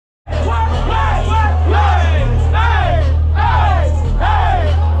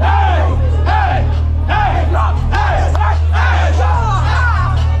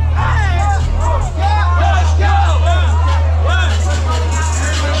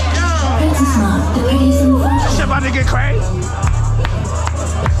get crazy.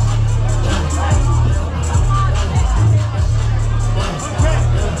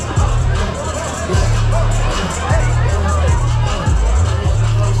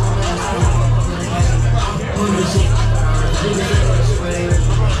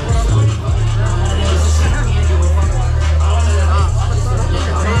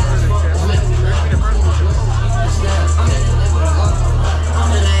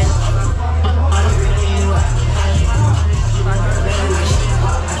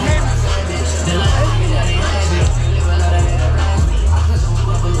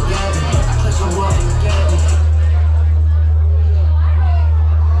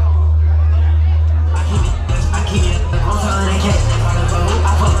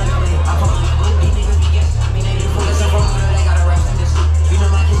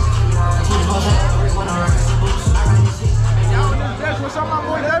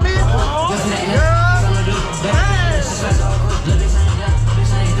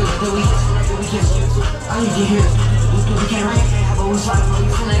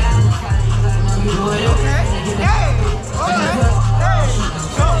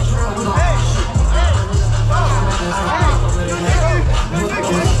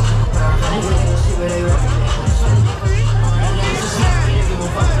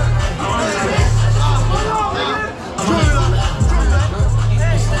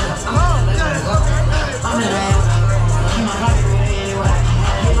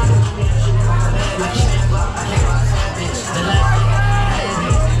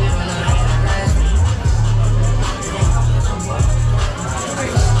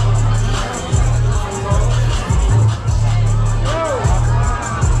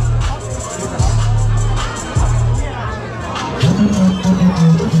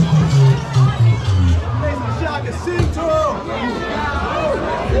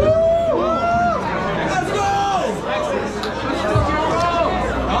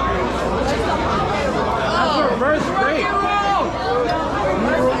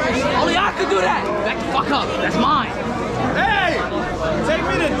 That's mine. Hey! Take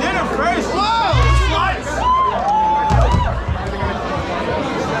me to dinner first. Whoa!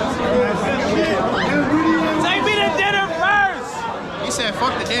 Take me to dinner first! He said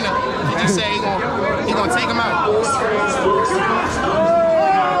fuck the dinner. He just said he gonna take him out.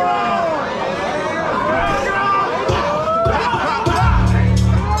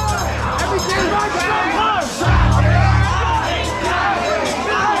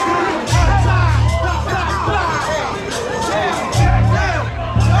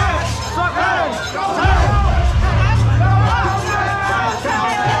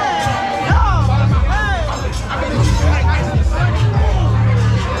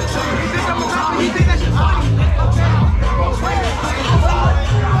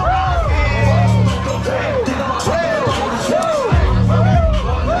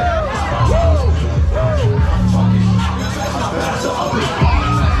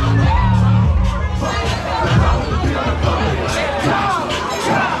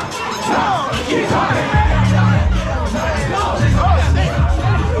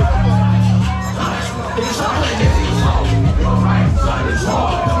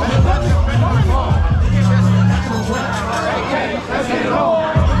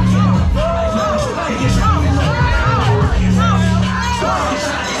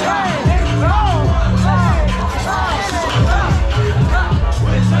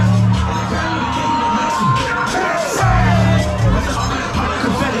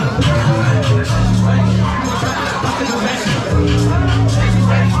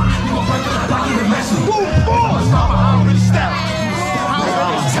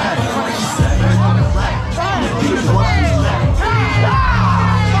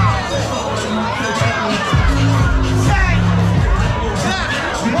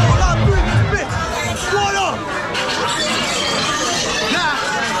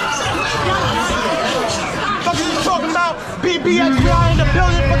 BBXY in the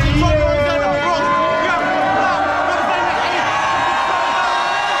building, fucking talking right now, bro.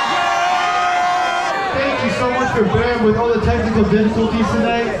 Thank you so much for bearing with all the technical difficulties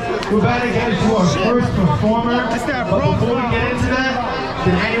tonight. We're about to get into our first performer. But before we get into that,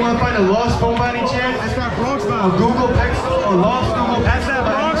 did anyone find a lost phone by any chance? That's that Bronx A Google Pixel, a lost Google Pixel? That's that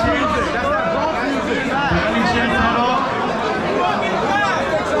Bronx music. That's that Bronx music. Any chance at all?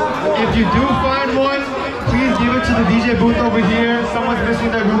 If you do find one, please give it to the DJ booth over here. Someone's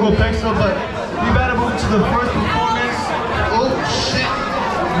missing their Google Pixel, but we better move to the first performance. Oh shit!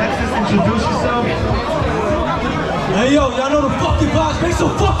 Next is introduce yourself. Hey yo, y'all know the fucking vibes, make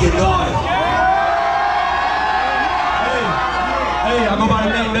some fucking noise! Hey, Hey, I go by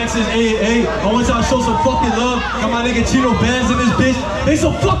the name Nexus 88. I want y'all to show some fucking love. Got my nigga Chino Bands in this bitch. Make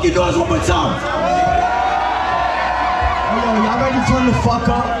some fucking noise one more time. Yo, y'all ready to turn the fuck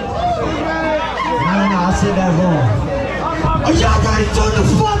up? No, I said that wrong. Are y'all ready to turn the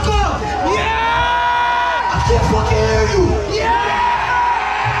fuck up? Yeah! I can't fucking